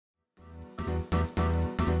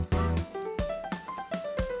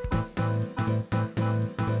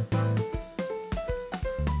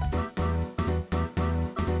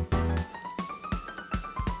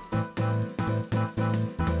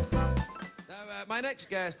my next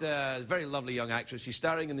guest is a very lovely young actress. She's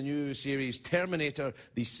starring in the new series Terminator,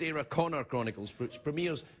 the Sarah Connor Chronicles, which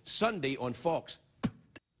premieres Sunday on Fox.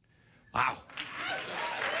 Wow.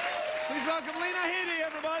 Please welcome Lena Headey,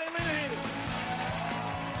 everybody. Lena Headey.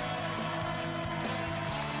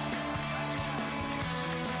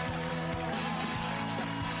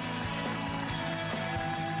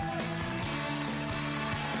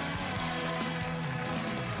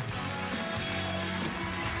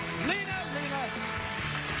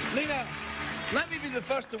 Lena, let me be the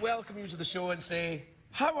first to welcome you to the show and say,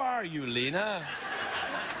 how are you, Lena?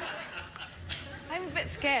 I'm a bit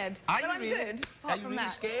scared, but I'm good. Are you really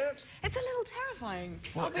scared? It's a little terrifying,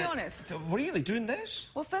 I'll be honest. Really, doing this?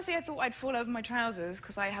 Well, firstly, I thought I'd fall over my trousers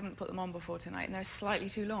because I haven't put them on before tonight, and they're slightly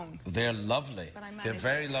too long. They're lovely. But I managed. They're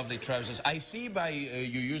very lovely trousers. I see by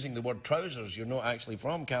you using the word trousers, you're not actually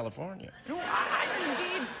from California. No, I'm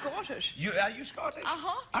indeed Scottish. Are you Scottish?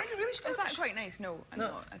 Uh-huh. Are you really Scottish? Is that quite nice? No, I'm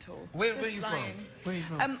not at all. Where are you from? Where are you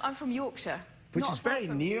from? I'm from Yorkshire. Which is very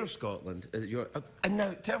near Scotland. And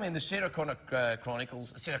now, tell me, in the Sarah Connor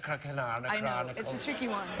Chronicles... Sarah Connor I know, it's a tricky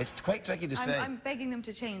one. It's quite tricky to say. I'm begging them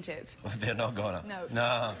to change it. Oh, they're not gonna. No.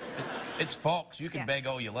 No. It's Fox. You can beg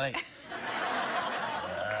all you like.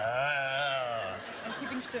 I'm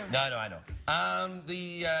keeping stone. No, I know.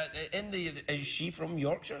 Is she from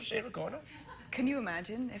Yorkshire, Sarah Connor? Can you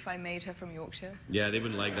imagine if I made her from Yorkshire? Yeah, they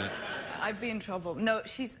wouldn't like that. I'd be in trouble. No,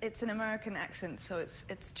 it's an American accent, so it's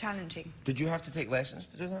challenging. Did you have to take lessons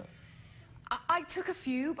to do that? I took a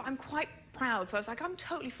few, but I'm quite proud. So I was like, I'm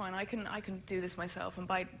totally fine. I can do this myself. And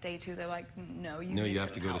by day 2, they're like, no, you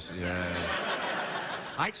have to go to. Yeah.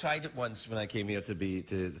 I tried it once when I came here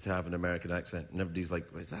to have an American accent, and everybody's like,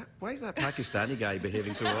 why is that Pakistani guy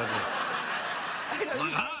behaving so oddly? I know.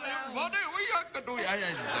 Very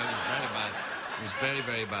bad. It was very,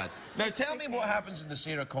 very bad. Now, tell me what happens in the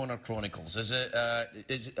Sarah Connor Chronicles. Is it a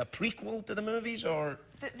prequel to the movies, or...?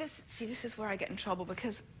 This is where I get in trouble,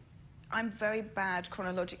 because I'm very bad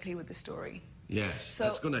chronologically with the story. Yes, so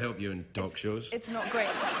that's going to help you in talk shows. It's not great.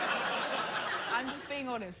 I'm just being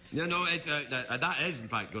honest. Yeah, no, that is, in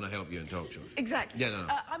fact, going to help you in talk shows. Exactly. Yeah, no.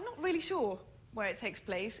 I'm not really sure where it takes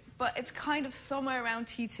place, but it's kind of somewhere around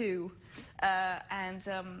T2,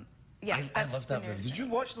 yeah, I love that movie. Did you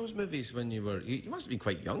watch those movies when you were... You must have been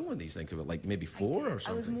quite young when these things were, like, maybe 4 or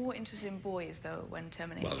something. I was more interested in boys, though, when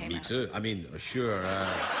Terminator came out. Well, me too. I mean, sure.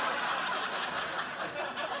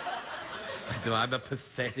 I'm a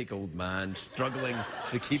pathetic old man struggling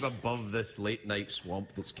to keep above this late-night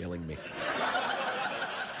swamp that's killing me.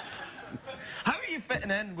 How are you fitting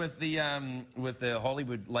in with the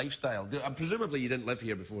Hollywood lifestyle? Presumably you didn't live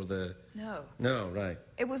here before the... No. No, right.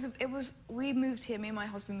 We moved here, me and my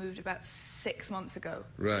husband moved about 6 months ago.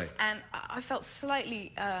 Right. And I felt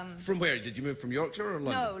slightly... From where? Did you move from Yorkshire or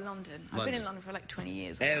London? No, London. I've been in London for like 20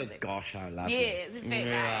 years. Oh, gosh, how lovely. Yes, it's very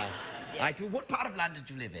nice. Yeah. What part of London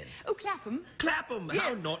did you live in? Oh, Clapham. Clapham? Yes.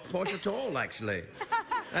 How not posh at all, actually.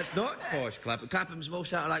 That's not posh, Clapham. Clapham's more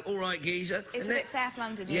sort of like, all right, geezer. It's a bit South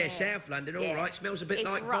London, yeah. Yeah, South London, all right. Smells a bit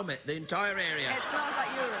like rough. vomit, the entire area. It smells like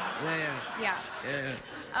urine. Yeah.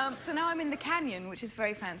 So now I'm in the canyon, which is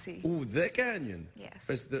very fancy. Oh, the canyon?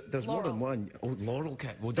 Yes. There's more than one. Oh, Laurel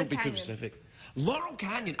Canyon. Well, don't be too specific. Laurel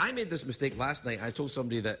Canyon. I made this mistake last night. I told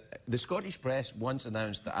somebody that the Scottish press once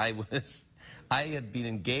announced that I had been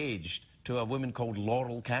engaged to a woman called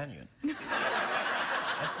Laurel Canyon.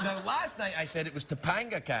 Now, last night I said it was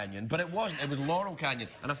Topanga Canyon, but it wasn't. It was Laurel Canyon.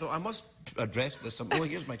 And I thought, I must address this. Oh,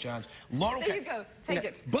 here's my chance. Laurel There you go. Take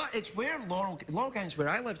it. But it's where Laurel Canyon's where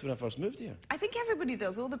I lived when I first moved here. I think everybody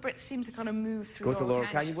does. All the Brits seem to kind of move through Go to Laurel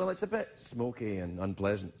Canyon. Well, it's a bit smoky and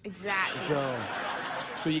unpleasant. Exactly.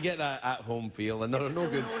 So you get that at-home feel, and there are no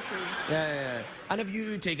good... Yeah. And have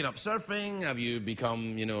you taken up surfing? Have you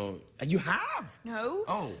become, You have? No.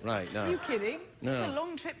 Oh, right, no. Are you kidding? No. It's a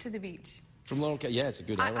long trip to the beach. From Laurel Canyon? Yeah, it's a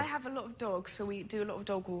good hour. I have a lot of dogs, so we do a lot of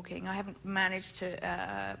dog walking. I haven't managed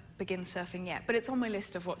to begin surfing yet, but it's on my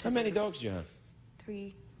list of what to do. How many dogs do you have?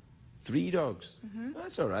 3. 3 dogs? Mm-hmm.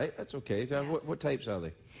 That's all right. That's okay. Yes. What types are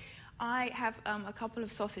they? I have a couple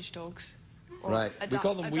of sausage dogs. Right. We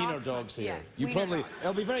call them wiener dogs here. Yeah,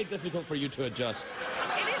 it'll be very difficult for you to adjust.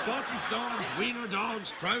 It is. Sausage dogs, wiener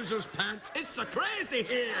dogs, trousers, pants. It's so crazy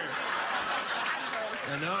here.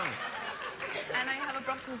 I know. And I have a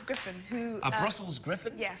Brussels Griffon who... A Brussels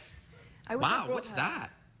Griffon? Yes. Wow, what's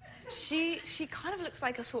that? She kind of looks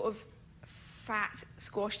like a sort of fat,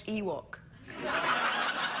 squashed Ewok.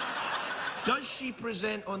 Does she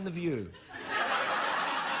present on The View?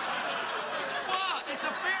 What? It's a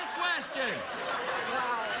fair question.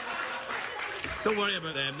 Wow. Don't worry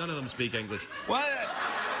about them. None of them speak English. What?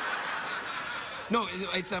 No,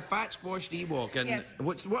 it's a fat squashed Ewok. And Yes.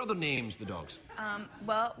 what are their names, the dogs?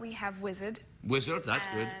 Well, we have Wizard. Wizard, that's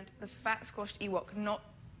good. And the fat squashed Ewok, not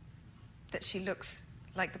that she looks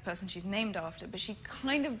like the person she's named after, but she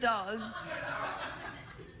kind of does.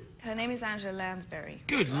 Her name is Angela Lansbury.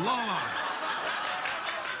 Good Lord!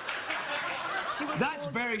 She was That's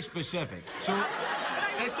called... very specific. So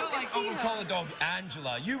it's not like, oh, we'll call the dog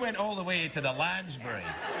Angela. You went all the way to the Lansbury.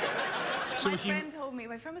 So my friend told me,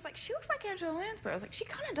 my friend was like, she looks like Angela Lansbury. I was like, she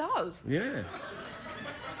kind of does. Yeah.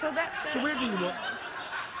 So that... So where do you look?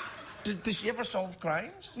 Does she ever solve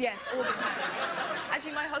crimes? Yes, all the time.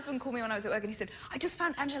 Actually, my husband called me when I was at work and he said, I just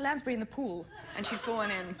found Angela Lansbury in the pool. And she'd fallen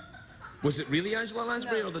in. Was it really Angela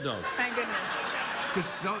Lansbury No. or the dog? Thank goodness.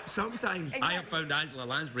 Because sometimes I have found Angela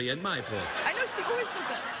Lansbury in my pool. I know, she always does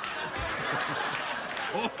that.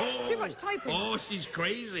 Oh, It's too much typing. Oh, she's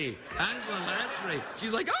crazy. Angela Lansbury.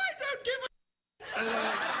 She's like, I don't give a...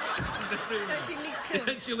 She's everywhere. Then she leaps in.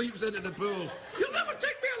 Then she leaps into the pool. You'll never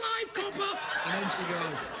take me alive, copper. And then she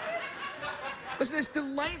goes. Listen, it's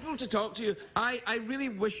delightful to talk to you. I really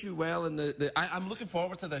wish you well in I'm looking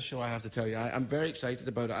forward to this show, I have to tell you. I'm very excited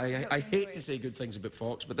about it. I hate to say good things about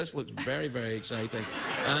Fox, but this looks very, very exciting.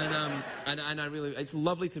 And I really, it's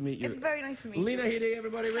lovely to meet you. It's very nice to meet you. Lena Headey,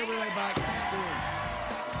 everybody, we'll be right back.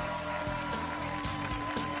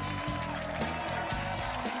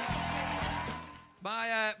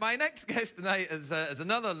 My next guest tonight is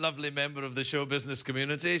another lovely member of the show business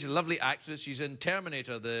community. She's a lovely actress. She's in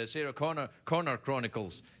Terminator, the Sarah Connor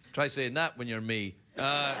Chronicles. Try saying that when you're me.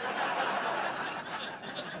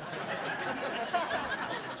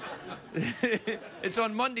 It's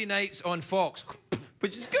on Monday nights on Fox,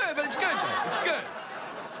 which is good, but it's good, though. It's good.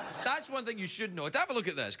 That's one thing you should know. Have a look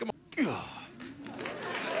at this. Come on. Lena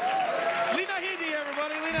Headey,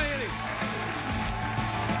 everybody. Lena Headey.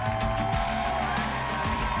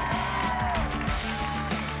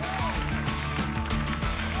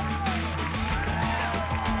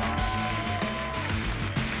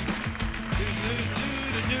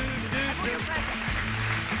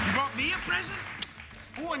 You brought me a present?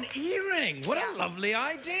 Oh, an earring. What a lovely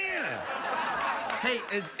idea. Hey,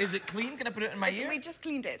 is it clean? Can I put it in my ear? We just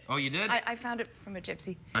cleaned it. Oh, you did? I found it from a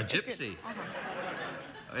gypsy. A gypsy?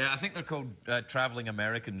 Yeah, I think they're called travelling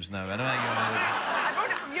Americans now. I don't think I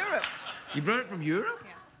brought it from Europe. You brought it from Europe?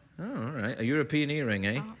 Yeah. Oh, all right. A European earring,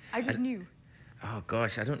 eh? I just knew. Oh,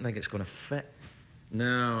 gosh, I don't think it's going to fit.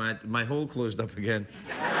 No, my hole closed up again.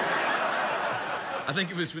 I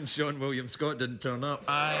think it was when Sean William Scott didn't turn up.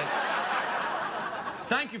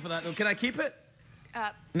 Thank you for that, though. Can I keep it?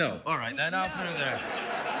 No. All right, then I'll put it there.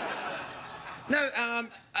 Now,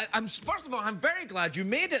 first of all, I'm very glad you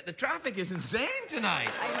made it. The traffic is insane tonight.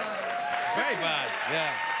 I know. Very bad,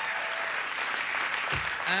 yeah.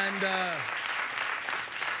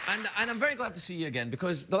 And I'm very glad to see you again,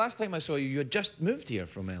 because the last time I saw you, you had just moved here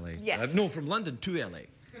from LA. Yes. No, from London to LA.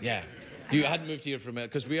 Yeah. You hadn't moved here from LA,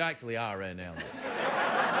 because we actually are in LA.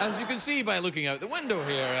 As you can see by looking out the window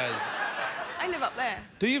here, I live up there.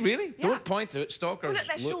 Do you really? Yeah. Don't point to it, stalkers. Oh, look,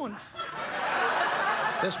 there's Sean.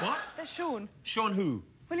 There's what? There's Sean. Sean who?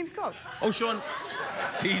 William Scott. Oh, Sean.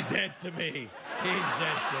 He's dead to me. He's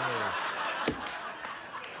dead to me.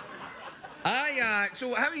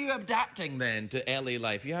 So how are you adapting then to LA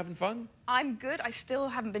life? Are you having fun? I'm good. I still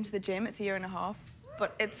haven't been to the gym. It's a year and a half.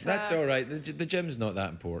 But it's... That's all right. The gym's not that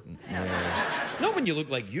important. No. Not when you look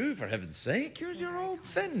like you, for heaven's sake. You're all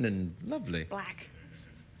thin and lovely. Black.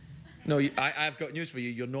 No, I've got news for you.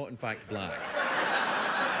 You're not, in fact, black.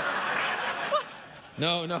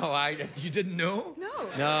 No, you didn't know?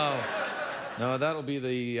 No. No, that'll be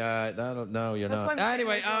the, no, you're That's not. why I'm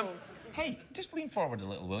Anyway, playing those roles. hey, just lean forward a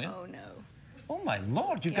little, William. Oh, no. Oh, my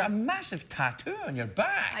Lord, you've got a massive tattoo on your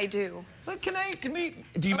back. I do. Look, do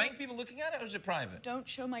you mind people looking at it, or is it private? Don't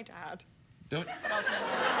show my dad. Don't I'll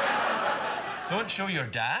tell you. show your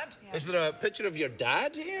dad? Yeah. Is there a picture of your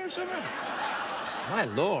dad here somewhere? My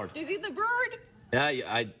Lord. Do you see the bird?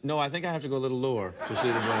 Yeah, no, I think I have to go a little lower to see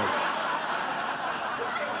the bird.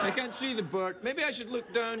 I can't see the bird. Maybe I should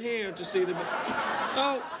look down here to see the bird.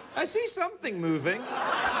 Oh, I see something moving.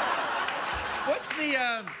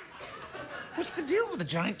 What's the deal with the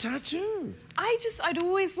giant tattoo? I'd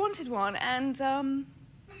always wanted one, and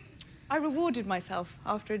I rewarded myself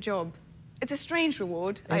after a job. It's a strange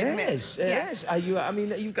reward, I admit. It is.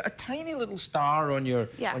 You've got a tiny little star on your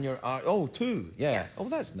arm. Oh, two. Yeah. Yes. Oh,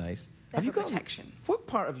 that's nice. Have you got protection? What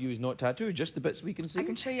part of you is not tattooed? Just the bits we can see? I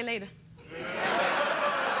can show you later.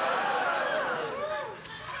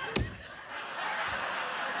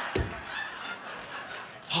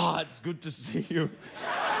 It's good to see you.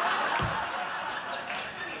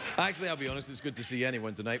 Actually, I'll be honest, it's good to see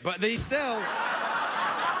anyone tonight, but they still...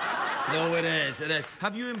 No, it is, it is.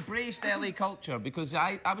 Have you embraced LA culture? Because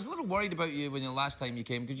I was a little worried about you when the last time you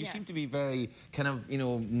came, because you seem to be very kind of, you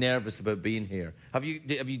know, nervous about being here. Do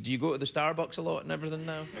you go to the Starbucks a lot and everything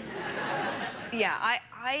now? Yeah,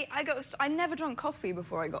 I never drank coffee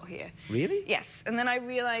before I got here. Really? Yes, and then I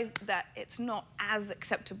realised that it's not as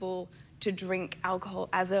acceptable to drink alcohol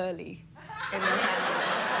as early in Los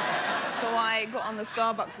Angeles. So I got on the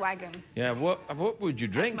Starbucks wagon. Yeah, what would you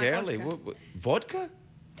drink early? Vodka. What, vodka?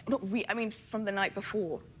 I mean, from the night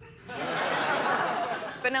before.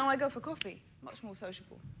 But now I go for coffee. Much more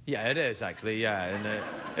sociable. Yeah, it is, actually, yeah. And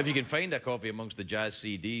if you can find a coffee amongst the jazz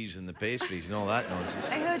CDs and the pastries and all that nonsense.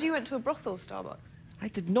 I heard you went to a brothel Starbucks. I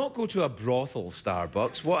did not go to a brothel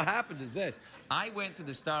Starbucks. What happened is this. I went to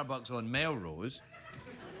the Starbucks on Melrose.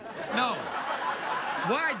 No.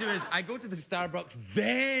 What I do is I go to the Starbucks,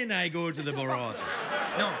 then I go to the brothel.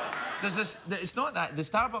 No. There's this, it's not that. The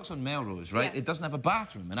Starbucks on Melrose, right? Yes. It doesn't have a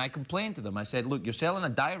bathroom. And I complained to them. I said, look, you're selling a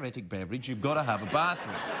diuretic beverage. You've got to have a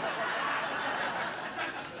bathroom.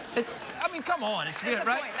 I mean, come on, it's weird,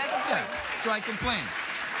 right? That's a point. Yeah. So I complained.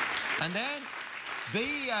 And then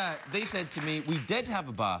they said to me, we did have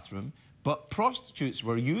a bathroom, but prostitutes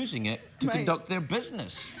were using it to conduct their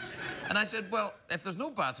business. And I said, well, if there's no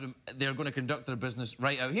bathroom, they're going to conduct their business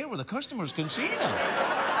right out here where the customers can see them.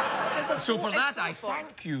 So for that, I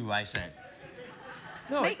thank you, I said.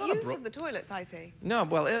 No, make use of the toilets, I say. No,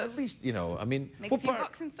 well, at least, you know, I mean... Make a few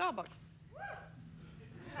bucks in Starbucks.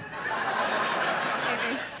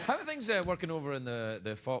 How are things working over in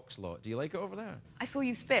the Fox lot? Do you like it over there? I saw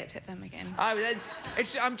you spit at them again.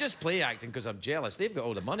 I'm just play acting because I'm jealous. They've got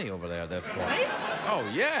all the money over there, they're Fox. Really? Oh,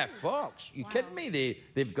 yeah, Fox. You kidding me?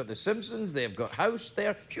 They've got The Simpsons, they've got House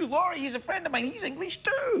there. Hugh Laurie, he's a friend of mine. He's English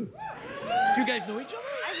too. Do you guys know each other?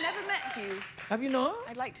 I've never met Hugh. Have you not?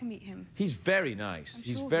 I'd like to meet him. He's very nice.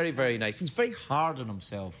 He's very, very nice. He's very hard on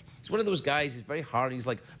himself. He's one of those guys, he's very hard. He's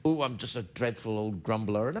like, oh, I'm just a dreadful old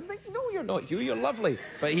grumbler. And I'm like, no, you're not, Hugh. You're lovely.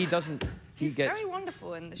 But he doesn't... He's very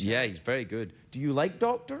wonderful in the show. Yeah, he's very good. Do you like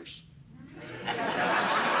doctors?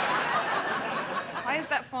 Why is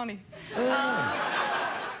that funny?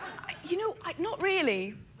 You know, not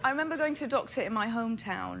really. I remember going to a doctor in my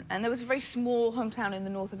hometown, and there was a very small hometown in the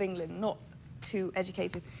north of England, not too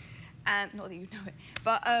educated, and not that you know it.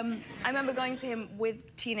 But I remember going to him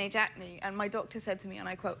with teenage acne, and my doctor said to me, and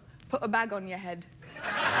I quote, "Put a bag on your head."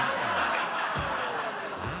 Wow.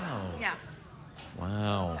 Yeah.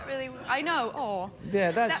 Wow. That really, I know. Oh.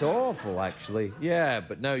 Yeah, that's awful, actually. Yeah,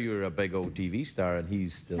 but now you're a big old TV star, and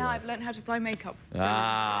he's still. Now I've learned how to apply makeup.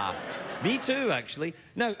 Ah, me too, actually.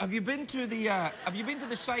 Now, have you been to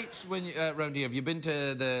the sites when around here? Have you been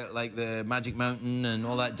to the Magic Mountain and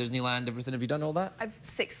all that, Disneyland, everything? Have you done all that? I've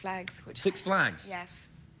Six Flags, which. Six Flags. Yes.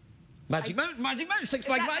 Magic Mountain, Six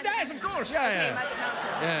Flags. Yes, of course. Yeah, okay, yeah. Magic Mountain.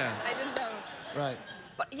 Yeah. I didn't know. Right.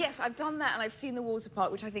 But yes, I've done that, and I've seen the water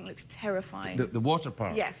park, which I think looks terrifying. The water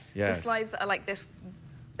park? Yes. Yes. The slides that are like this,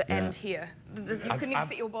 the end here. You couldn't even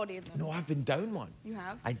fit your body in them. No, I've been down one. You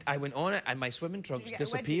have? I went on it, and my swimming trunks Did you get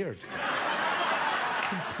disappeared.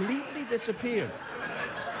 Completely disappeared.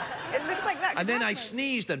 It looks like that. And then I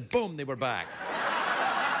sneezed, and boom, they were back.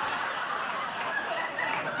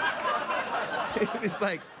 It was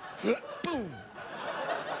like, boom.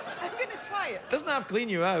 I'm going to try it. Doesn't have to clean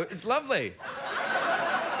you out. It's lovely.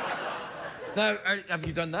 Now, have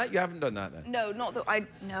you done that? You haven't done that, then? No, not that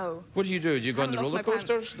no. What do? Do you go on the roller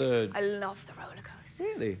coasters? I love the roller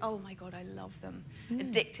coasters. Really? Oh, my God, I love them.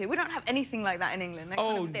 Addicted. We don't have anything like that in England. They're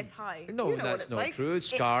kind of this high. No, that's not true.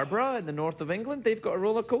 Scarborough in the north of England, they've got a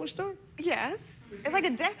roller coaster. Yes. It's like a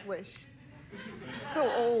death wish. It's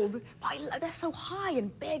so old. But they're so high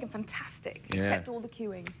and big and fantastic, except all the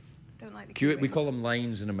queuing. Don't like the queuing. We call them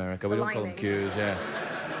lines in America. We don't call them queues, yeah.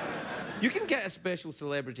 You can get a special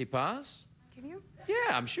celebrity pass. Can you? Yeah,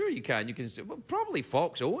 I'm sure you can. You can. Well, probably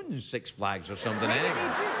Fox owns Six Flags or something. Maybe anyway.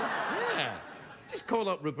 they do. Yeah. Just call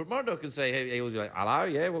up Rupert Murdoch and say, hey, he'll be like, hello,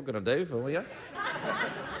 yeah, what can I do for you?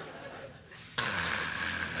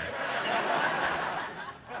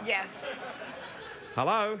 Yes.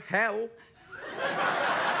 Hello, hell.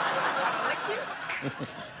 Like you?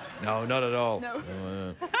 No, not at all. No.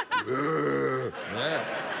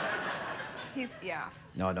 Yeah.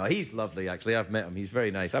 Yeah. No, he's lovely, actually. I've met him. He's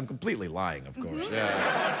very nice. I'm completely lying, of course.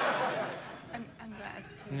 Yeah. I'm glad.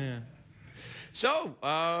 Yeah. So,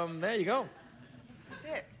 there you go. That's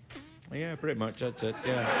it. Yeah, pretty much. That's it.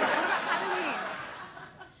 Yeah. Halloween.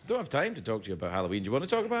 Don't have time to talk to you about Halloween. Do you want to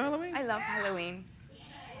talk about Halloween? I love Halloween.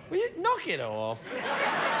 Will you knock it off?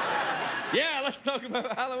 Yeah, let's talk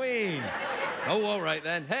about Halloween. Oh, all right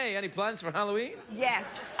then. Hey, any plans for Halloween?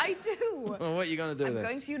 Yes, I do. Well, what are you going to do I'm then?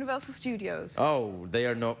 going to Universal Studios. Oh, they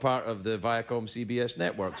are not part of the Viacom CBS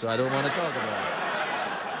network, so I don't want to talk about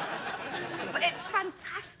it. But it's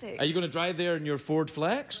fantastic. Are you going to drive there in your Ford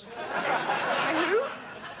Flex? Who?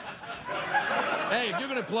 Hey, if you're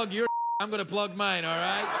going to plug your I'm going to plug mine, all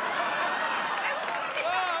right?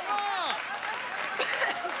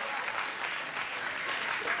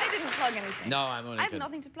 I didn't plug anything. No, I'm only I have kidding.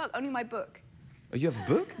 nothing to plug, only my book. Oh, you have a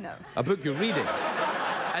book? No. A book you're reading?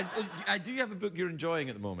 Do you have a book you're enjoying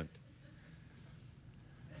at the moment?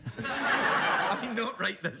 I not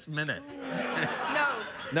right this minute. No.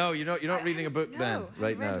 No, you're not reading a book then,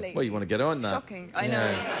 right now. really. Well, you want to get on that? Shocking, I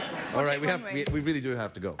know. All right, Project we really do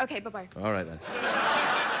have to go. Okay, bye-bye. All right then.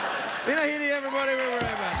 Lena Headey, everybody, we're right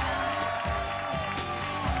back.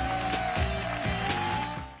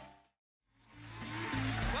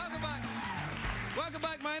 Welcome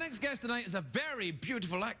back. My next guest tonight is a very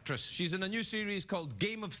beautiful actress. She's in a new series called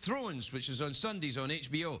Game of Thrones, which is on Sundays on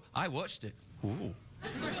HBO. I watched it. Ooh.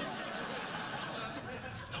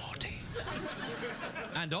 It's naughty.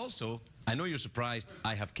 And also, I know you're surprised,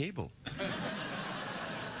 I have cable.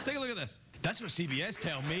 Take a look at this. That's what CBS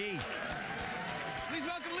tell me. Please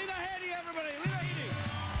welcome Lena Headey, everybody. Lena Headey.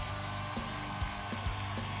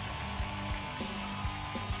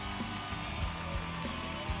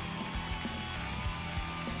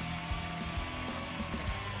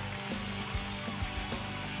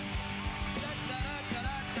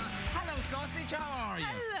 Hello, Sausage. How are you?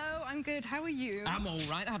 Hello, I'm good. How are you? I'm all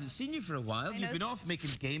right. I haven't seen you for a while. You've been off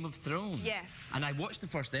making Game of Thrones. Yes. And I watched the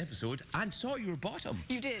first episode and saw your bottom.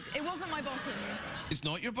 You did. It wasn't my bottom. It's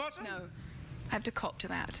not your bottom? No. I have to cop to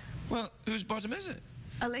that. Well, whose bottom is it?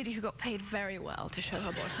 A lady who got paid very well to show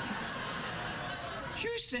her bottom.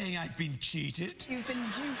 You saying I've been cheated? You've been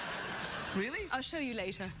duped. Really? I'll show you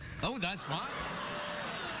later. Oh, that's fine.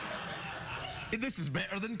 This is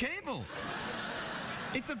better than cable.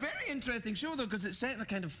 It's a very interesting show, though, because it's set in a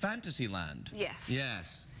kind of fantasy land. Yes.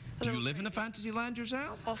 Yes. Do you live in a fantasy land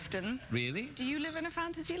yourself? Often. Really? Do you live in a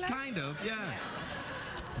fantasy land? Kind of, yeah.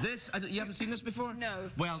 You haven't seen this before? No.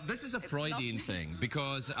 Well, this is a Freudian thing,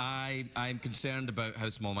 because I'm concerned about how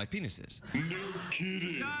small my penis is. No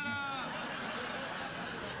kidding. Shut up!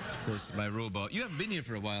 So it's my robot. You haven't been here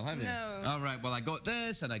for a while, have you? No. All right, well, I got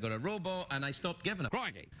this, and I got a robot, and I stopped giving a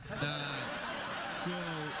crikey.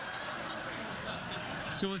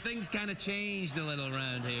 So things kind of changed a little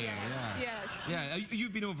around here. Yes. Yeah. Yeah.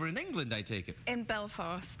 You've been over in England, I take it. In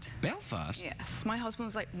Belfast. Belfast? Yes. My husband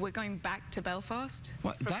was like, we're going back to Belfast.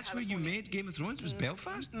 What? from That's where you California. made Game of Thrones? Was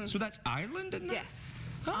Belfast? So that's Ireland, isn't it? Yes.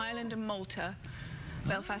 Oh. Ireland and Malta.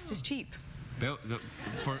 Belfast is cheap. For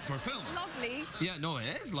film? Lovely. Yeah, no,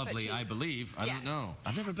 it is lovely, cheap. I believe. I don't Yes. know.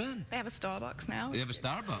 I've never been. They have a Starbucks now. They have a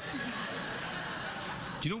Starbucks.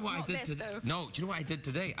 Do you know what Not I did this, today? though. No, do you know what I did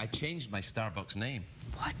today? I changed my Starbucks name.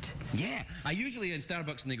 What? Yeah, I usually in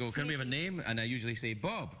Starbucks and they go, can we have a name? And I usually say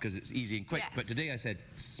Bob because it's easy and quick. Yes. But today I said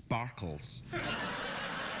Sparkles.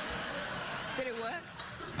 Did it work?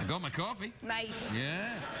 I got my coffee. Nice.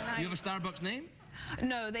 Yeah. Nice. You have a Starbucks name?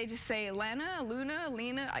 No, they just say Lena, Luna,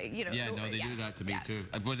 Lena, Yeah, no, they do yes, that to me yes. too.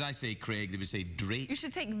 When I say Craig, they would say Drake. You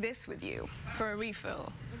should take this with you for a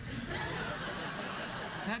refill.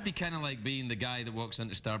 That'd be kind of like being the guy that walks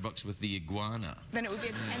into Starbucks with the iguana. Then it would be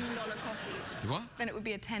a $10 coffee. What? Then it would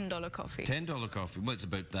be a $10 coffee. $10 coffee. Well, it's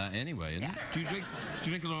about that anyway, isn't it? Yes. Do you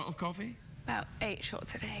drink a lot of coffee? About 8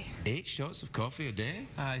 shots a day. 8 shots of coffee a day?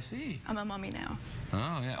 I see. I'm a mummy now.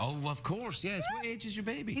 Oh, yeah. Oh, well, of course, yes. What age is your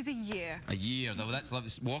baby? He's a year. A year. Though that's lovely.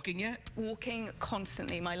 Walking yet? Walking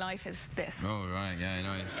constantly. My life is this. Oh, right. Yeah, I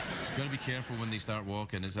know. Got to be careful when they start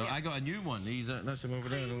walking. So I got a new one. That's him over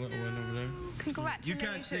there, the little one over there. Congratulations. You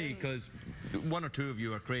can't see because one or two of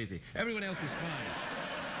you are crazy. Everyone else is fine.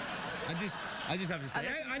 I just have to say,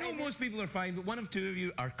 I know most people are fine, but one of two of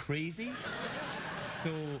you are crazy. So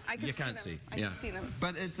you can't see. I can see them.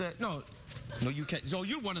 But it's no, you can't. So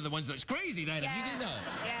you're one of the ones that's crazy then. Yeah. If you didn't know.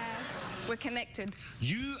 Yeah. We're connected.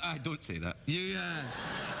 You don't say that. You're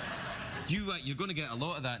going to get a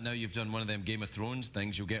lot of that now. You've done one of them Game of Thrones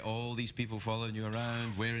things. You'll get all these people following you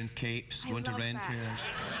around, wearing capes, going to Ren fairs.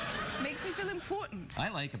 Makes me feel important. I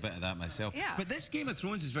like a bit of that myself. Yeah. But this Game of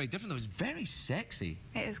Thrones is very different. Though. It's very sexy.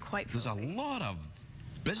 It is quite There's a filthy. lot of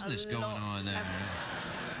business going on there.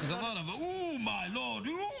 There's a lot of, oh, my lord,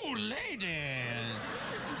 oh, lady.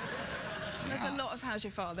 There's a lot of how's your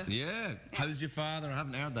father? Yeah. How's your father? I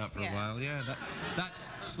haven't heard that for a while. Yeah, that's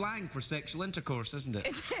slang for sexual intercourse, isn't it?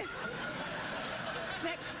 It is.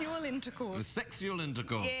 Sexual intercourse. Sexual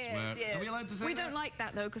intercourse. Yes, yes. Are we allowed to say We that? don't like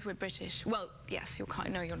that, though, because we're British. Well, yes, you're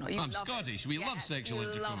kind. No, you're not. You I'm love Scottish. It. We love sexual you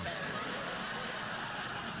intercourse. Love it.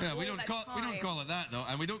 Yeah, we all don't that call it that though,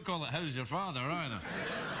 and we don't call it "How's your father" either.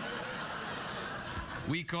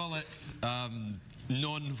 We call it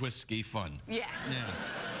non-whiskey fun. Yes. Yeah.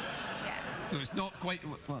 Yes. So it's not quite.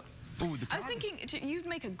 What? Oh, the I was TARDIS. thinking you'd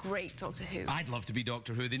make a great Doctor Who. I'd love to be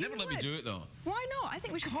Doctor Who. They never let me would. do it though. Why not? I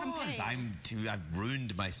think we should campaign. I've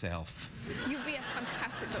ruined myself. You'd be a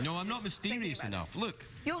fantastic Doctor No, I'm Who. not mysterious Thinking about enough. Look.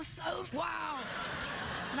 You're so... Wow.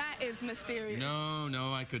 That is mysterious.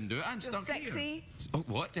 No, I couldn't do it. I'm You're stuck sexy. here. Oh,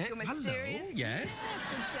 what? You're mysterious. Hello? Yes.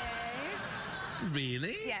 Good day.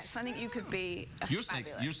 Really? Yes, I think you could be a You're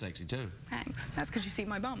fabulous. sexy. You're sexy too. Thanks. That's because you see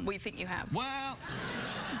my bum. We think you have. Well,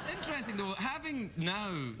 it's interesting though, having now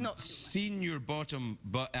Not seen your bottom,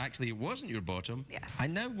 but actually it wasn't your bottom. Yes. I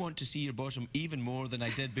now want to see your bottom even more than I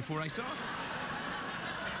did before I saw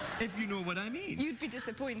it. If you know what I mean. You'd be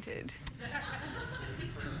disappointed.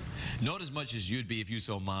 Not as much as you'd be if you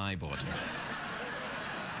saw my bottom.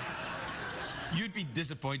 You'd be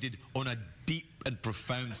disappointed on a deep and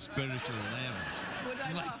profound spiritual level. Would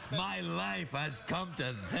I Like, laugh? my life has come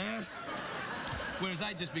to this. Whereas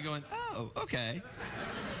I'd just be going, oh, okay.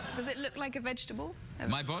 Does it look like a vegetable?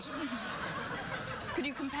 My bottom? Could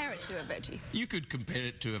you compare it to a veggie? You could compare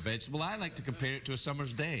it to a vegetable. I like to compare it to a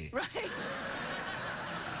summer's day. Right.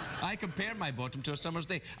 I compare my bottom to a summer's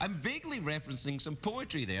day. I'm vaguely referencing some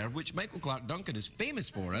poetry there, which Michael Clark Duncan is famous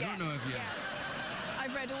for. I don't know if you... Yes.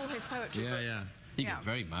 I've read all his poetry books. Yeah. He got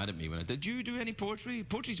very mad at me when I did. Do you do any poetry?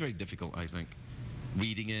 Poetry's very difficult, I think.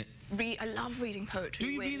 Reading it. I love reading poetry. Do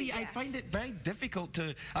you really? Yes. I find it very difficult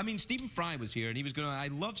to... I mean, Stephen Fry was here, and he was going to... I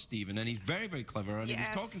love Stephen, and he's very, very clever, and he was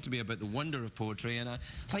talking to me about the wonder of poetry, and I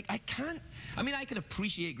can't... I mean, I can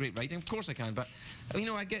appreciate great writing, of course I can, but, you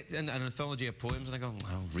know, I get an anthology of poems, and I go,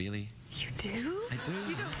 oh, really? You do? I do.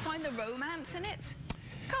 You don't find the romance in it?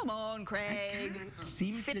 Come on, Craig.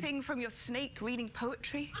 Sipping from your snake, reading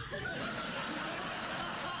poetry.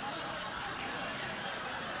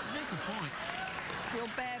 Makes a point. Your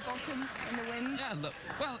bare bottom in the wind. Yeah, look,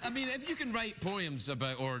 well, I mean, if you can write poems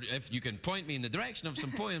about, or if you can point me in the direction of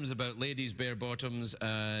some poems about ladies' bare bottoms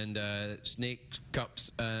and snake cups,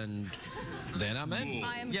 and then I'm in.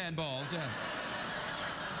 Yeah, and balls, yeah.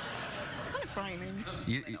 It's kind of frightening.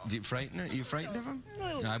 Do you frighten it? Are you frightened of him?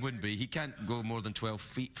 No. No, I wouldn't be. He can't go more than 12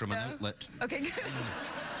 feet from an outlet. Okay, good.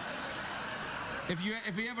 If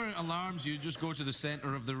he ever alarms you, just go to the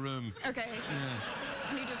centre of the room. Okay. Yeah.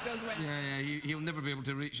 And he just goes away. Yeah, he'll never be able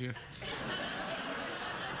to reach you.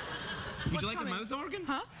 Would you like a mouth organ?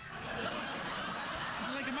 Huh? Would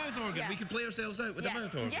you like a mouth organ? Yes. We can play ourselves out with a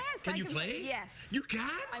mouth organ. Yes, Can I you can play? Yes. You can?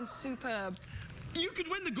 I'm superb. You could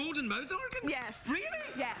win the golden mouth organ? Yes. Really?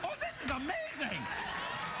 Yes. Oh, this is amazing!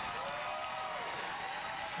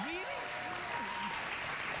 Really?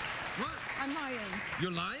 What? I'm lying.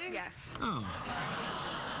 You're lying? Yes. Oh.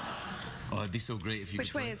 Oh, it'd be so great if you Which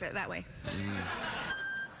could way play. is it? That way.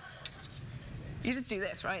 You just do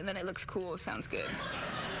this, right? And then it looks cool. Sounds good.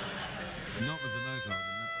 Not with the mouth organ.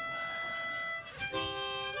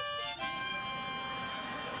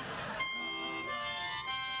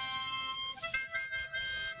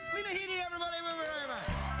 Lena Headey, everybody, move it over.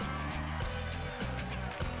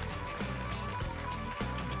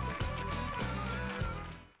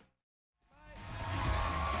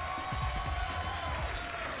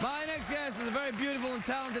 My next guest is a very beautiful and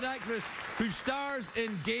talented actress who stars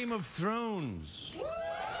in Game of Thrones.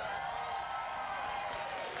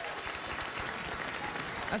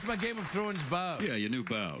 That's my Game of Thrones bow. Yeah, your new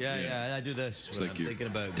bow. Yeah, I do this It's when like I'm you're thinking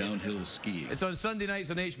about downhill skiing. It's on Sunday nights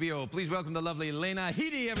on HBO. Please welcome the lovely Lena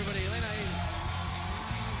Headey, everybody. Lena Headey.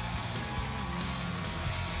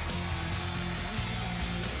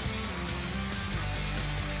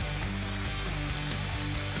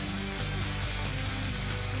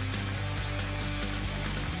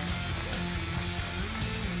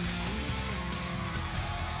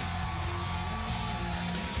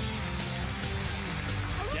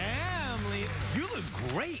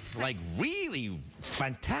 Great, like really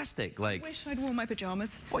fantastic, like. Wish I'd worn my pajamas.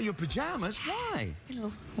 What, your pajamas? Why? A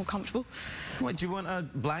little more comfortable. What, do you want a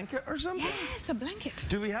blanket or something? Yes, a blanket.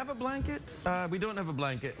 Do we have a blanket? We don't have a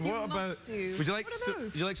blanket. You what about? must do. Would you like? What are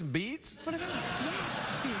those? Would you like some beads? What are those?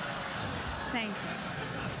 Yes. Thank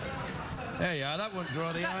you. There you are. That won't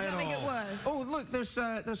draw the eye at That make it all. worse. Oh, look, there's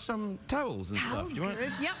some towels and Towels, stuff. You want?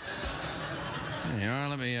 good. Yep. There you are.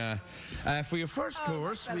 Let me. For your first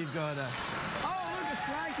course, we've got a. Oh, look, a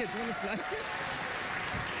blanket. You want a blanket?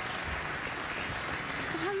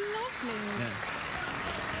 How lovely.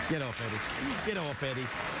 Yeah. Get off, Eddie. Get off, Eddie.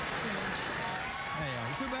 There you are.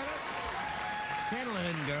 You feel better? Settle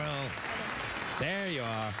in, girl. There you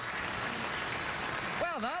are.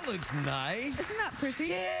 Well, that looks nice. Isn't that pretty?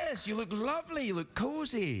 Yes, you look lovely. You look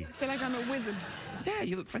cozy. I feel like I'm a wizard. Yeah,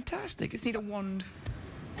 you look fantastic. Just need a wand.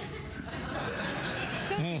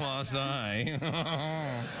 Was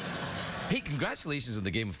I? Hey, congratulations on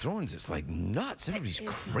the Game of Thrones. It's like nuts. Everybody's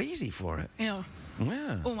crazy for it. Yeah.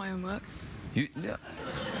 Yeah. All my own work.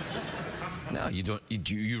 No, you don't.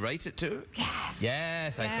 You write it too? Yes.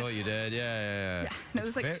 Yes, I thought you did. Yeah. No,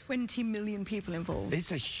 there's like 20 million people involved.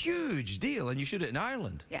 It's a huge deal, and you shoot it in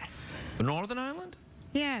Ireland. Yes. Northern Ireland?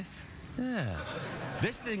 Yes. Yeah.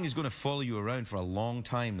 This thing is going to follow you around for a long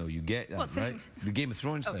time, though. You get that, What right? thing? The Game of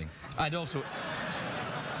Thrones thing. And also... Not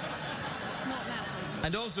that one.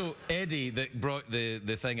 And also, Eddie, that brought the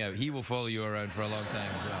thing out, he will follow you around for a long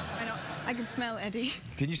time as well. I know. I can smell Eddie.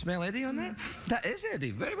 Can you smell Eddie on that? That is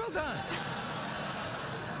Eddie. Very well done.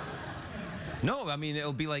 No, I mean,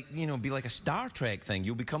 it'll be like, you know, be like a Star Trek thing.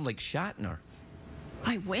 You'll become like Shatner.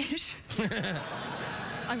 I wish.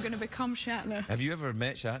 I'm going to become Shatner. Have you ever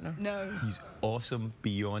met Shatner? No. He's awesome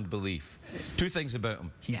beyond belief. Two things about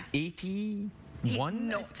him. He's 81. He's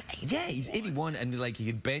not 81. Yeah, he's 81, and like he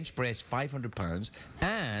can bench press 500 pounds,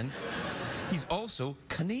 and he's also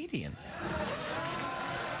Canadian.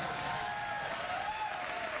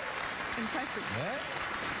 Impressive. Yeah.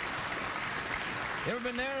 You ever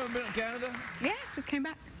been there? Ever been to Canada? Yes, just came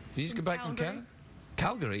back. You just come back from Canada?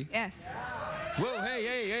 Calgary? Yes. Whoa,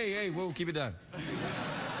 hey, whoa, keep it down.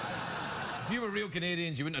 If you were real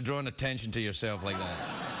Canadians, you wouldn't have drawn attention to yourself like that.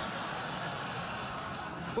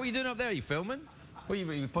 What are you doing up there? Are you filming? What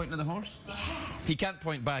are you pointing at the horse? Yeah. He can't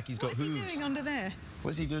point back, he's got hooves. What's he doing under there?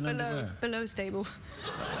 What's he doing under there? Below stable.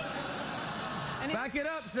 Back it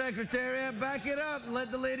up, Secretariat, back it up.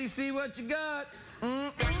 Let the lady see what you got.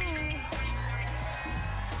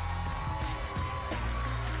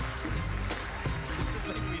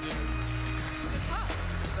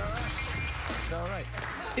 It's all right.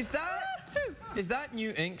 Is that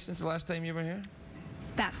new ink since the last time you were here?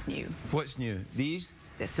 That's new. What's new? These?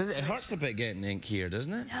 It hurts a bit getting ink here,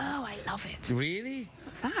 doesn't it? No, I love it. Really?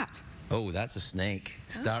 What's that? Oh, that's a snake.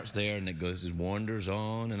 Starts there and it goes, it wanders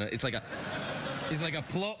on, and it's like a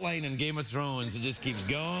plot line in Game of Thrones. It just keeps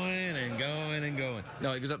going and going and going.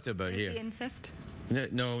 No, it goes up to about here. The incest?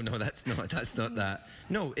 No, that's not that.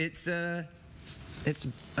 No, it's a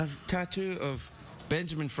tattoo of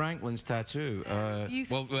Benjamin Franklin's tattoo.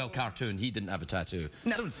 Well, cartoon. He didn't have a tattoo.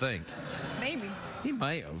 No. I don't think. Maybe. He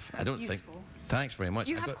might have. I don't think. Beautiful. Thanks very much.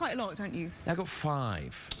 You have quite a lot, don't you? I got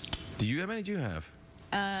 5. How many do you have?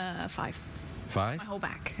 5. 5? My whole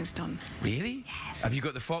back is done. Really? Yes. Have you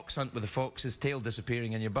got the fox hunt with the fox's tail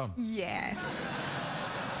disappearing in your bum? Yes.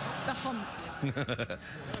 The hunt.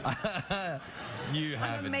 You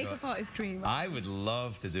haven't. I'm a makeup artist dream. I would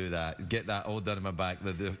love to do that. Get that all done in my back.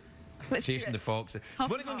 Let's chasing the fox.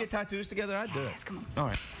 Want to go and get tattoos together? I'd do it. Yes, come on. All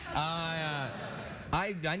right.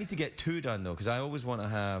 I need to get 2 done though, because I always want to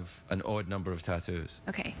have an odd number of tattoos.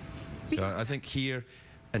 Okay. So I think here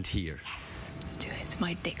and here. Yes, let's do it. It's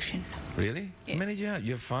my addiction. Really? Yeah. How many do you have?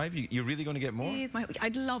 You have 5? You're really going to get more?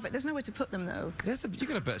 I'd love it. There's nowhere to put them though. Yes, you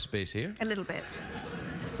got a bit of space here. A little bit.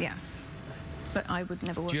 Yeah. But I would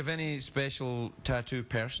never work. Do you have any special tattoo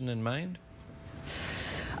person in mind?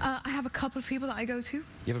 I have a couple of people that I go to.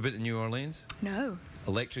 You ever been to New Orleans? No.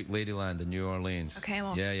 Electric Ladyland in New Orleans. Okay, I'm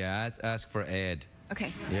off. Yeah. Ask for Ed.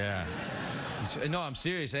 Okay. Yeah. No, I'm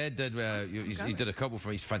serious. Ed did. He did a couple for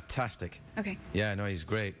me. He's fantastic. Okay. Yeah, no, he's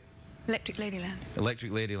great. Electric Ladyland.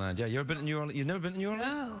 Electric Ladyland. Yeah, you ever been to New Orleans? You've never been to New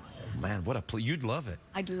Orleans? No. Oh, man, what a place. You'd love it.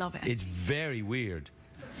 I'd love it. It's very weird.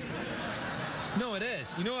 No, it is.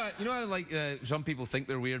 You know how like some people think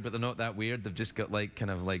they're weird, but they're not that weird. They've just got like kind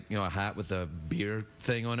of like a hat with a beer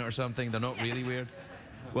thing on it or something. They're not really weird.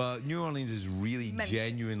 Well, New Orleans is really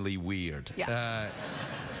genuinely weird. Yeah.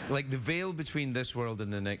 Like the veil between this world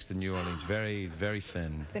and the next in New Orleans, very, very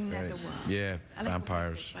thin. The netherworld. Yeah, I like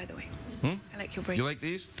vampires. By the way. I like your bracelets. You like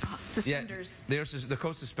these? Suspenders. Yeah, they're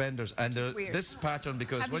called suspenders, and this pattern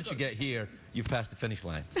because once you get here, you've passed the finish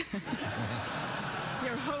line.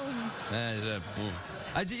 You're home.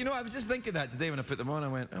 I was just thinking that today when I put them on. I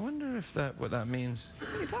went, I wonder if what that means.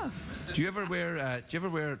 It does. Do you ever wear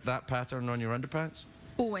that pattern on your underpants?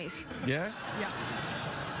 Always. Yeah. Yeah.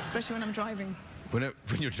 Especially when I'm driving. When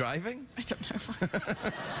you're driving? I don't know.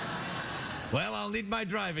 Well, I'll need my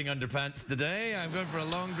driving underpants today. I'm going for a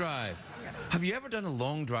long drive. Yeah. Have you ever done a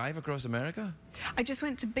long drive across America? I just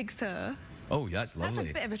went to Big Sur. Oh, yeah, that's lovely. That's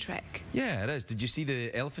a bit of a trek. Yeah, it is. Did you see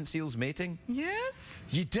the elephant seals mating? Yes.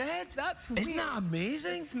 You did? That's weird. Isn't that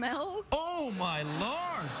amazing? The smell. Oh, my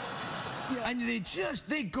Lord. Yeah. And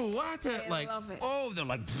they go at it like, love it. Oh, they're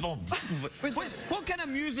like, what kind of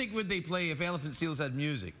music would they play if elephant seals had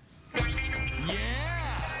music? Yeah.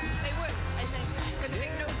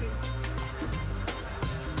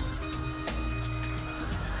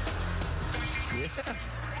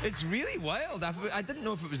 It's really wild. I didn't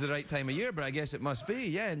know if it was the right time of year, but I guess it must be.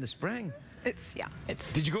 Yeah, in the spring.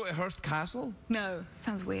 It's... Did you go to Hearst Castle? No,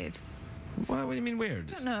 sounds weird. What do you mean weird?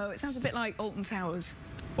 I don't know. It sounds a bit like Alton Towers.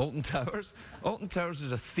 Alton Towers? Alton Towers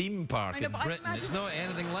is a theme park in Britain. It's not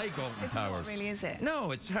anything like Alton Towers. Not really, is it? No,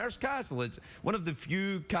 it's Hearst Castle. It's one of the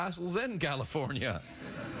few castles in California.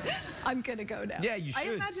 I'm gonna go now. Yeah, you should.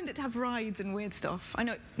 I imagined it to have rides and weird stuff. I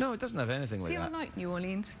know. No, it doesn't have anything like that. See, I like New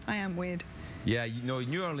Orleans. I am weird. Yeah, you know,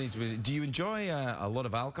 New Orleans. Do you enjoy a lot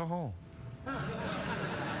of alcohol?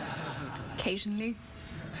 Occasionally.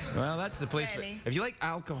 Well, that's the place. If you like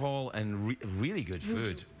alcohol and really good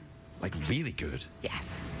food, like really good. Yes.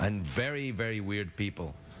 And very, very weird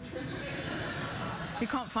people. You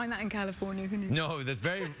can't find that in California, can you? No,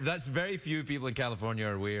 that's very few people in California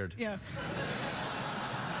are weird. Yeah.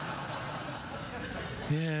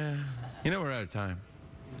 Yeah. You know, we're out of time.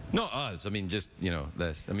 Not us. I mean, just, you know,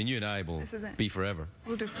 this. I mean, you and I will be forever.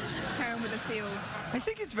 We'll just carry on with the seals. I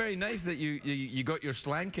think it's very nice that you got your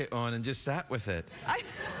slanket on and just sat with it. I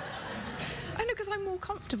know, because I'm more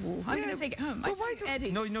comfortable. I'm going to take it home. Well, why don't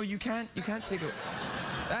Eddie? No, you can't. You can't take it.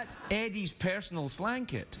 That's Eddie's personal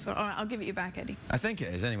slanket. So, all right, I'll give it you back, Eddie. I think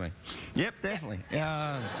it is, anyway. Yep, definitely.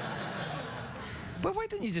 Yeah. But why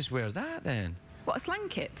didn't you just wear that then? What, a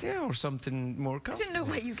slanket? Yeah, or something more comfortable. I didn't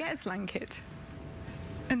know where you get a slanket.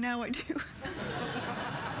 And now I do.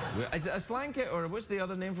 Is it a slanket, or what's the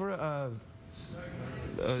other name for it?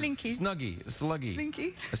 Slinky. Snuggie. Sluggy.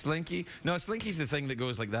 Slinky. A slinky? No, a slinky's the thing that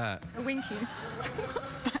goes like that. A winky.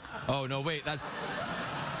 Oh, no, wait, that's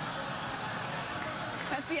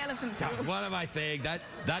the elephant seal. What am I saying?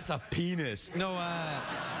 That's a penis. No,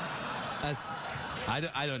 I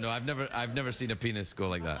don't know. I've never seen a penis go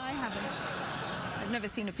like that. I haven't. I've never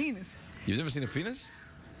seen a penis. You've never seen a penis?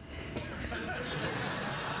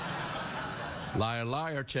 Liar,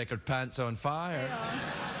 liar, checkered pants on fire.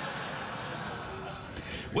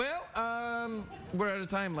 Well, we're out of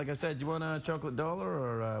time. Like I said, do you want a chocolate dollar,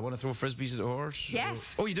 or want to throw frisbees at the horse?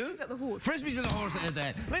 Yes. Oh, you do? Frisbees at the horse. Frisbees at the horse it is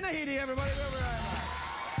then. Lena Headey, everybody.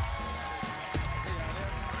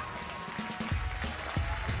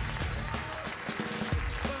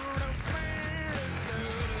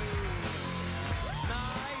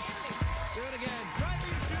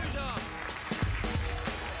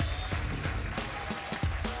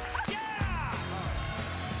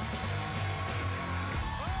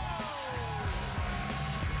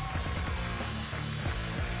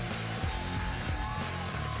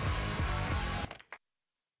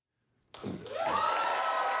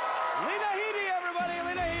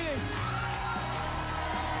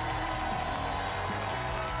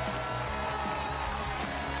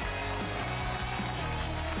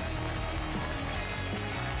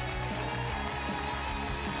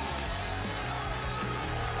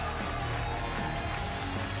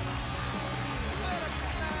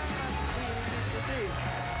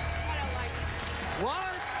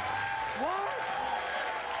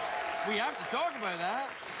 We have to talk about that.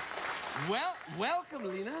 Well, welcome,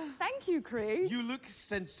 Lena. Thank you, Craig. You look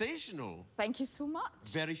sensational. Thank you so much.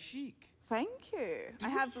 Very chic. Thank you. I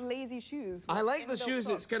have lazy shoes. I like the shoes.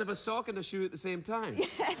 It's kind of a sock and a shoe at the same time.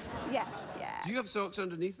 Yes, yes, yeah. Do you have socks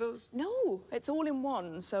underneath those? No, it's all in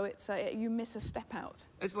one, so it's you miss a step out.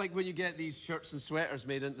 It's like when you get these shirts and sweaters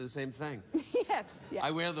made into the same thing. Yes, yeah.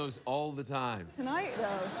 I wear those all the time. Tonight,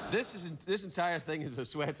 though. This entire thing is a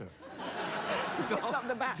sweater. It's up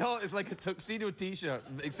the back. It's like a tuxedo T-shirt,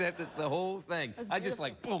 except it's the whole thing. I just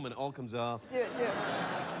like, boom, and it all comes off. Do it, do it.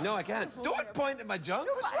 No, I can't. Don't point at my junk.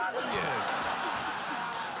 What's wrong with you?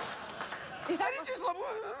 Why did you just love...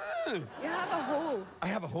 You have a hole. I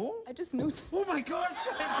have a hole? I just noticed. Oh, my God,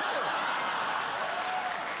 shut it down.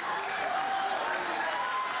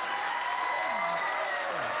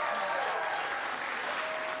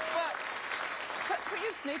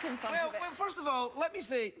 Snake in front of it. Well, first of all, let me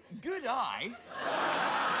say, good eye.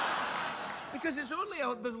 Because it's only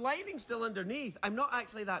there's lighting still underneath. I'm not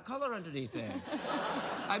actually that colour underneath there.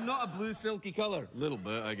 I'm not a blue silky colour. Little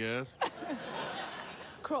bit, I guess.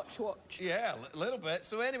 Crotch watch. Yeah, a little bit.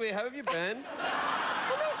 So anyway, how have you been?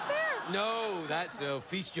 Oh, no, it's there. No, that's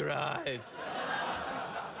feast your eyes.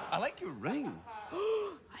 I like your ring.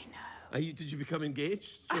 I know. Did you become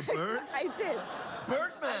engaged to a bird? I did.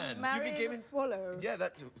 Birdman. Married a swallow. Yeah,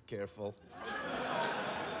 that's careful.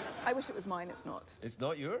 I wish it was mine. It's not. It's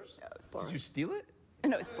not yours? Yeah, it's borrowed. Did you steal it?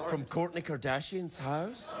 No, it's borrowed. From Kourtney Kardashian's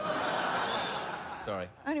house? Sorry.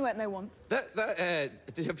 I only went there once.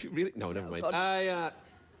 Have you really? No, never mind. God.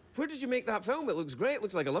 Where did you make that film? It looks great. It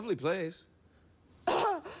looks like a lovely place.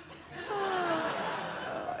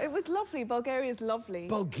 It was lovely. Bulgaria's lovely.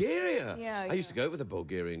 Bulgaria? Yeah. I used to go out with a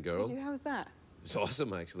Bulgarian girl. Did you? How was that? It's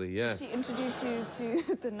awesome, actually, yeah. Did she introduce you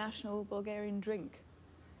to the national Bulgarian drink?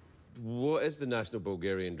 What is the national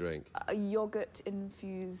Bulgarian drink? A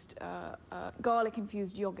yogurt-infused,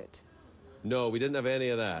 garlic-infused yogurt. No, we didn't have any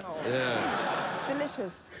of that. Oh. Yeah. It's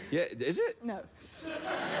delicious. Yeah, is it? No.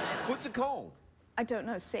 What's it called? I don't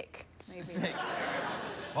know, sick, maybe. Sick.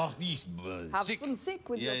 Have some sick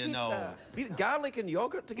with your pizza. No. Garlic and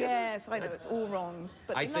yogurt together? Yes, I know, it's all wrong.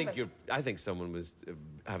 But I think someone was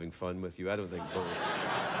having fun with you. I don't think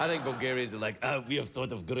I think Bulgarians are like, we have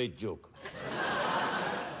thought of great joke.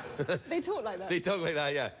 They talk like that. They talk like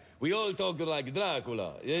that, yeah. We all talk like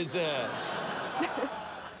Dracula. It's, yes.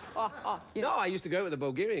 No, I used to go out with a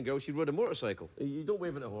Bulgarian girl. She rode a motorcycle. You don't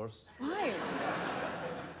wave at a horse. Why?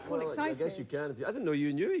 It's all exciting. I guess you can. I didn't know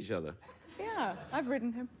you knew each other. Yeah, I've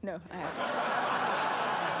ridden him. No, I haven't.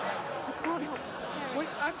 I can't help staring. Wait,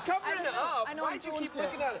 I'm covering it up. I know. Why do you keep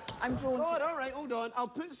looking at it? I'm drawn to it. All right, hold on. I'll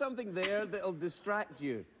put something there that'll distract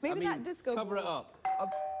you. Maybe that disco cover it ball.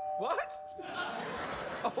 up. What?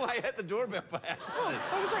 Oh, I hit the doorbell by accident.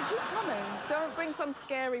 I was like, he's coming. Don't bring some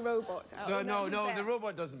scary robot out. No, the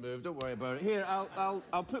robot doesn't move. Don't worry about it. Here,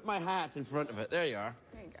 I'll put my hat in front of it. There you are.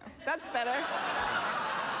 There you go. That's better.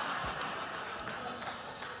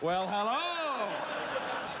 Well, hello.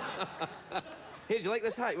 Here, do you like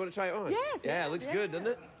this hat? You want to try it on? Yes. Yeah, it looks good, doesn't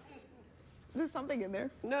it? There's something in there.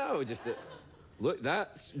 No, just look.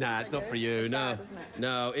 It's not for you. It's No, bad, isn't it?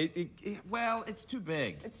 no. Well, it's too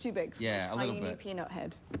big. It's too big. For Yeah, a little bit. Tiny peanut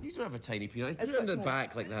head. You don't have a tiny peanut. It's Put it on quite the small.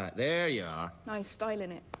 back like that. There you are. Nice style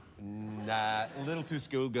in it. Nah, a little too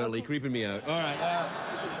schoolgirly, Okay. creeping me out. All right.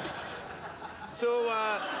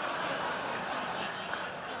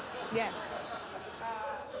 Yes.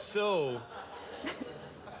 So,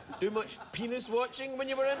 do much penis watching when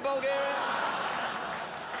you were in Bulgaria?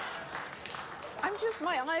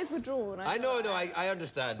 My eyes were drawn. I know, I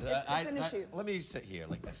understand. It's an issue. Let me sit here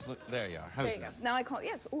like this. Look, there you are. How's There you go. that? Now I can't.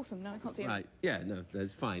 Yes, awesome. Now I can't see Right. Yeah, no,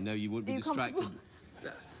 that's fine. No, you won't be Are you distracted. comfortable?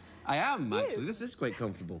 I am, actually. This is quite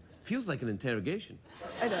comfortable. Feels like an interrogation.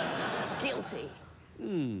 I know. Guilty.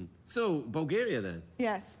 So, Bulgaria then?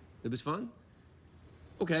 Yes. It was fun?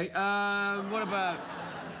 Okay, what about...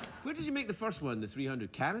 Where did you make the first one, the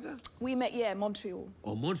 300? Canada? We met, Montreal.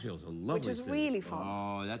 Oh, Montreal's a lovely Which is city. really fun.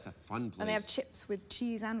 Oh, that's a fun place. And they have chips with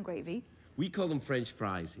cheese and gravy. We call them French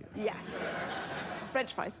fries here. Yes.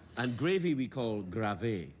 French fries. And gravy we call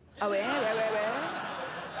gravy. Oh, ouais.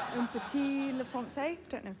 Un petit le français?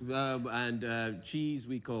 Don't know. And cheese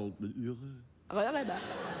we call... You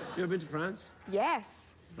ever been to France?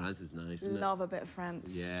 Yes. France is nice, isn't Love a bit of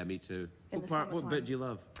France. it? Yeah, me too. In What bit do you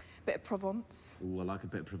love? Bit of Provence. Oh, I like a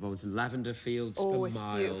bit of Provence. Lavender fields Oh, for it's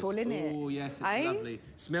miles. beautiful, isn't it? Oh, yes, it's Aye? lovely.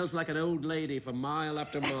 Smells like an old lady for mile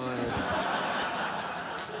after mile.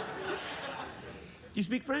 You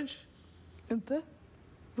speak French? Un peu.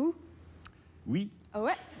 Vous? Oui. Oh,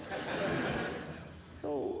 ouais.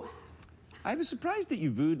 So... I was surprised that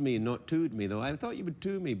you vooed me and not tooed me, though. I thought you would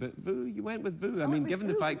too me, but voo, you went with voo. I mean, given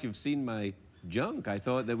the fact you've seen my junk, I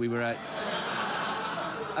thought that we were at...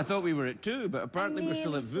 I thought we were at 2, but apparently we're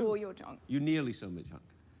still at voo. I nearly saw your junk. You nearly saw my junk.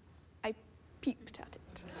 I peeped at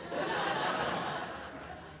it.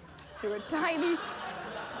 You're a tiny...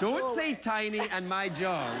 Don't say tiny and my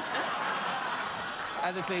junk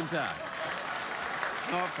at the same time.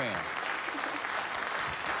 Not fair.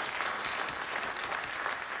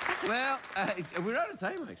 Well, we're out of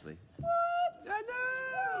time, actually. What? I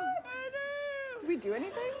know. Did we do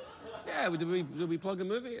anything? Yeah, did we plug the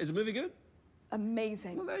movie? Is the movie good?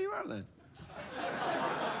 Amazing. Well, there you are, then.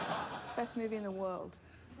 Best movie in the world.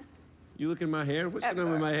 You looking at my hair? What's going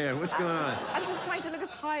on with my hair? What's going on? I'm just trying to look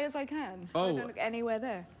as high as I can, so I don't look anywhere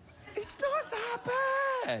there. It's not that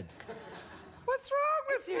bad. What's wrong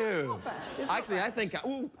with you? It's not bad. It's not Actually, bad. I think...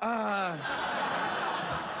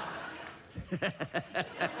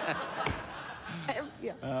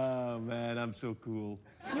 Yeah. Oh, man, I'm so cool.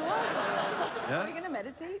 You are? Yeah? Are you going to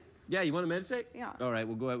meditate? Yeah, you want to meditate? Yeah. All right,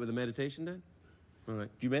 we'll go out with a meditation then. All right.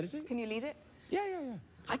 Do you meditate? Can you lead it? Yeah.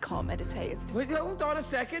 I can't meditate. It's Wait, hold on a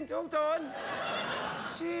second. Hold on.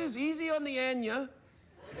 Jeez, easy on the Enya.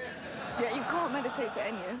 Yeah, you can't meditate to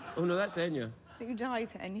Enya. Oh, no, that's Enya. You die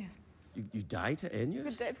to Enya. You die to Enya?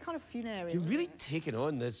 It's kind of funerary. You're really taking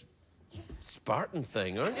on this Spartan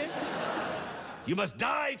thing, aren't you? You must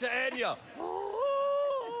die to Enya.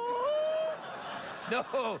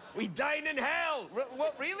 No, we dine in hell.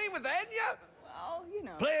 What, really, with Enya? Well, you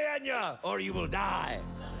know. Play Enya, or you will die.